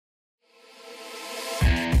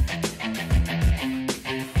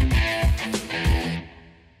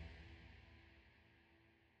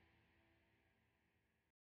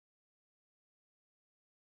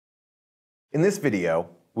In this video,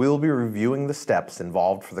 we will be reviewing the steps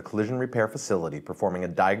involved for the collision repair facility performing a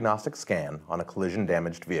diagnostic scan on a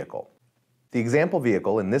collision-damaged vehicle. The example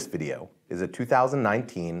vehicle in this video is a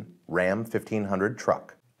 2019 Ram 1500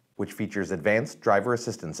 truck, which features Advanced Driver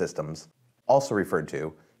Assistance Systems, also referred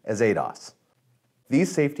to as ADAS.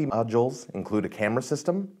 These safety modules include a camera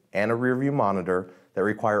system and a rearview monitor that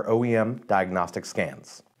require OEM diagnostic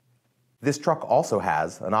scans. This truck also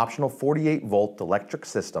has an optional 48-volt electric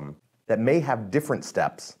system that may have different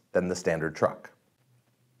steps than the standard truck.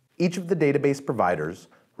 Each of the database providers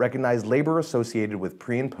recognize labor associated with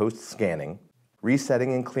pre- and post-scanning,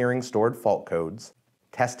 resetting and clearing stored fault codes,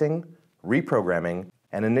 testing, reprogramming,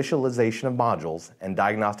 and initialization of modules and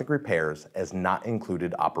diagnostic repairs as not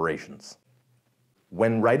included operations.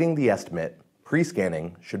 When writing the estimate,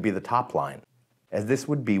 pre-scanning should be the top line, as this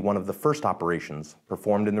would be one of the first operations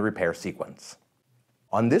performed in the repair sequence.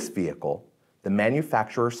 On this vehicle, the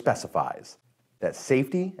manufacturer specifies that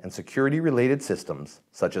safety and security-related systems,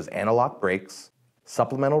 such as anti-lock brakes,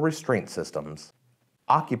 supplemental restraint systems,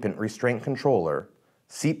 occupant restraint controller,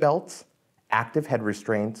 seat belts, active head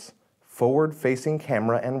restraints, forward-facing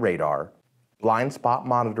camera and radar, blind spot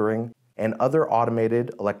monitoring, and other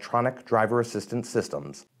automated electronic driver assistance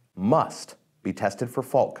systems must be tested for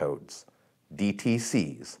fault codes,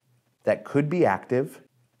 DTCs, that could be active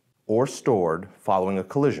or stored following a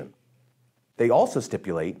collision. They also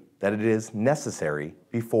stipulate that it is necessary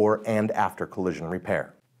before and after collision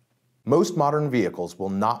repair. Most modern vehicles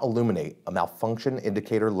will not illuminate a malfunction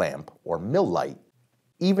indicator lamp or MIL light,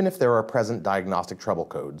 even if there are present diagnostic trouble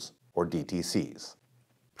codes, or DTCs.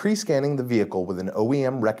 Pre-scanning the vehicle with an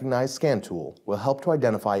OEM-recognized scan tool will help to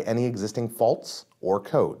identify any existing faults or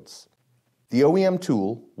codes. The OEM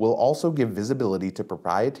tool will also give visibility to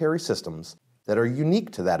proprietary systems that are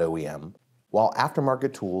unique to that OEM, while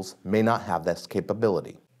aftermarket tools may not have this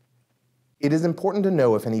capability. It is important to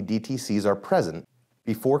know if any DTCs are present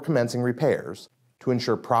before commencing repairs to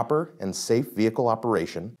ensure proper and safe vehicle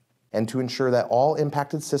operation and to ensure that all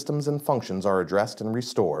impacted systems and functions are addressed and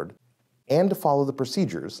restored, and to follow the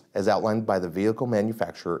procedures as outlined by the vehicle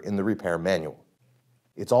manufacturer in the repair manual.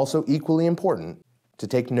 It's also equally important to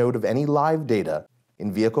take note of any live data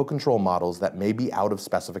in vehicle control models that may be out of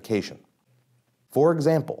specification. For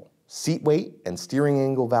example, seat weight and steering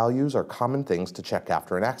angle values are common things to check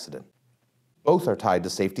after an accident. Both are tied to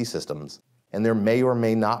safety systems, and there may or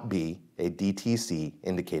may not be a DTC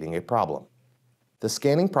indicating a problem. The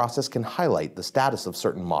scanning process can highlight the status of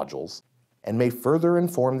certain modules and may further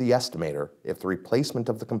inform the estimator if the replacement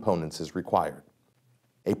of the components is required.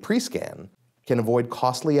 A pre-scan can avoid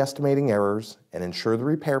costly estimating errors and ensure the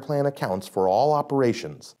repair plan accounts for all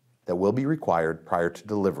operations that will be required prior to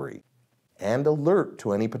delivery, and alert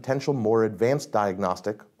to any potential more advanced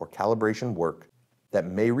diagnostic or calibration work that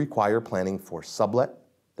may require planning for sublet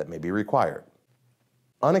that may be required.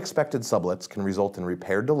 Unexpected sublets can result in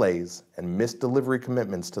repair delays and missed delivery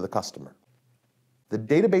commitments to the customer. The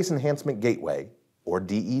Database Enhancement Gateway, or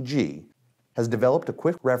DEG, has developed a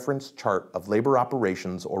quick reference chart of labor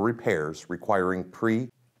operations or repairs requiring pre-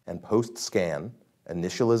 and post-scan,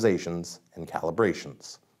 initializations, and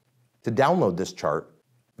calibrations. To download this chart,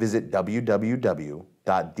 visit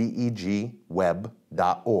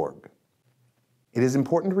www.degweb.org. It is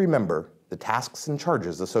important to remember the tasks and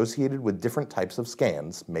charges associated with different types of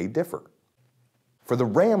scans may differ. For the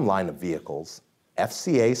RAM line of vehicles,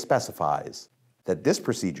 FCA specifies that this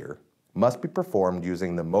procedure must be performed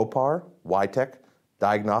using the Mopar YTEC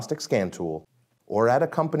diagnostic scan tool or at a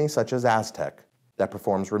company such as Aztec that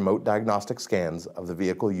performs remote diagnostic scans of the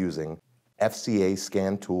vehicle using FCA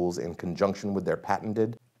scan tools in conjunction with their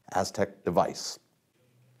patented Aztec device.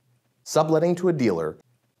 Subletting to a dealer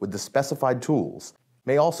with the specified tools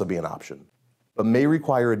may also be an option, but may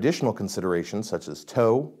require additional considerations such as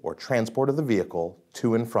tow or transport of the vehicle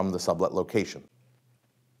to and from the sublet location.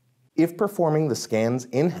 If performing the scans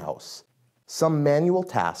in-house, some manual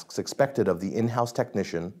tasks expected of the in-house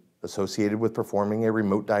technician associated with performing a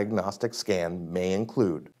remote diagnostic scan may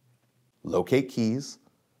include locate keys,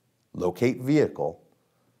 locate vehicle,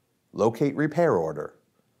 locate repair order,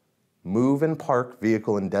 move and park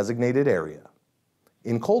vehicle in designated area.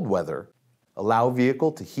 In cold weather, allow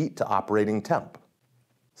vehicle to heat to operating temp.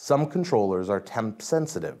 Some controllers are temp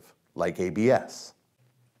sensitive, like ABS.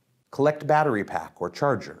 Collect battery pack or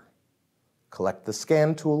charger. Collect the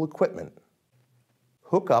scan tool equipment.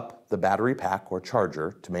 Hook up the battery pack or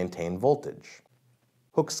charger to maintain voltage.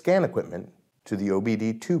 Hook scan equipment to the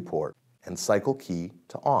OBD2 port and cycle key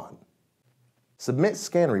to on. Submit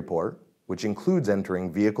scan report, which includes entering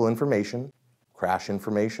vehicle information, crash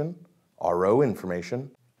information, RO information,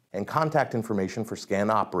 and contact information for scan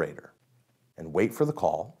operator. and wait for the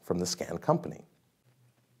call from the scan company.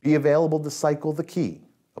 Be available to cycle the key,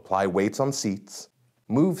 apply weights on seats,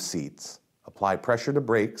 move seats, apply pressure to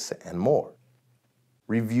brakes, and more.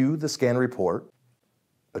 Review the scan report,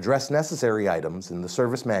 address necessary items in the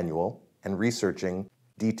service manual, and researching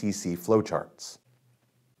DTC flowcharts.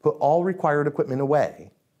 Put all required equipment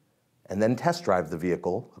away, and then test drive the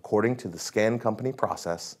vehicle according to the scan company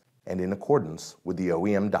process and in accordance with the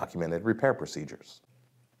OEM documented repair procedures.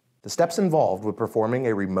 The steps involved with performing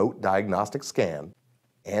a remote diagnostic scan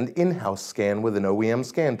and in-house scan with an OEM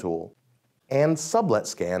scan tool and sublet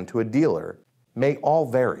scan to a dealer may all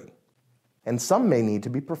vary, and some may need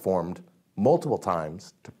to be performed multiple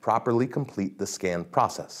times to properly complete the scan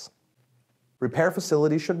process. Repair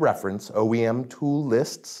facilities should reference OEM tool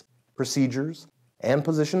lists, procedures, and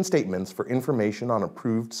position statements for information on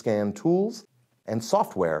approved scan tools and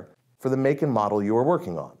software for the make and model you are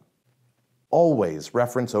working on. Always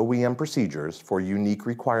reference OEM procedures for unique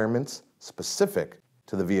requirements specific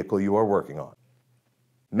to the vehicle you are working on.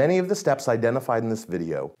 Many of the steps identified in this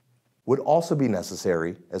video would also be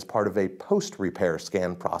necessary as part of a post-repair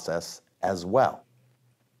scan process as well.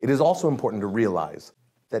 It is also important to realize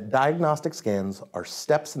that diagnostic scans are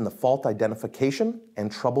steps in the fault identification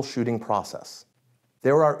and troubleshooting process.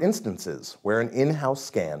 There are instances where an in-house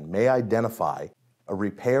scan may identify a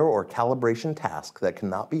repair or calibration task that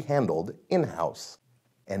cannot be handled in-house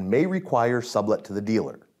and may require sublet to the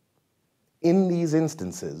dealer. In these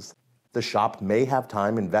instances, the shop may have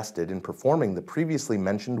time invested in performing the previously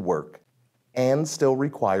mentioned work and still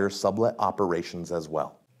require sublet operations as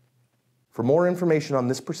well. For more information on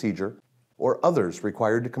this procedure or others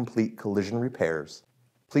required to complete collision repairs,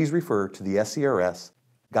 please refer to the SCRS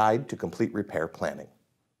Guide to Complete Repair Planning.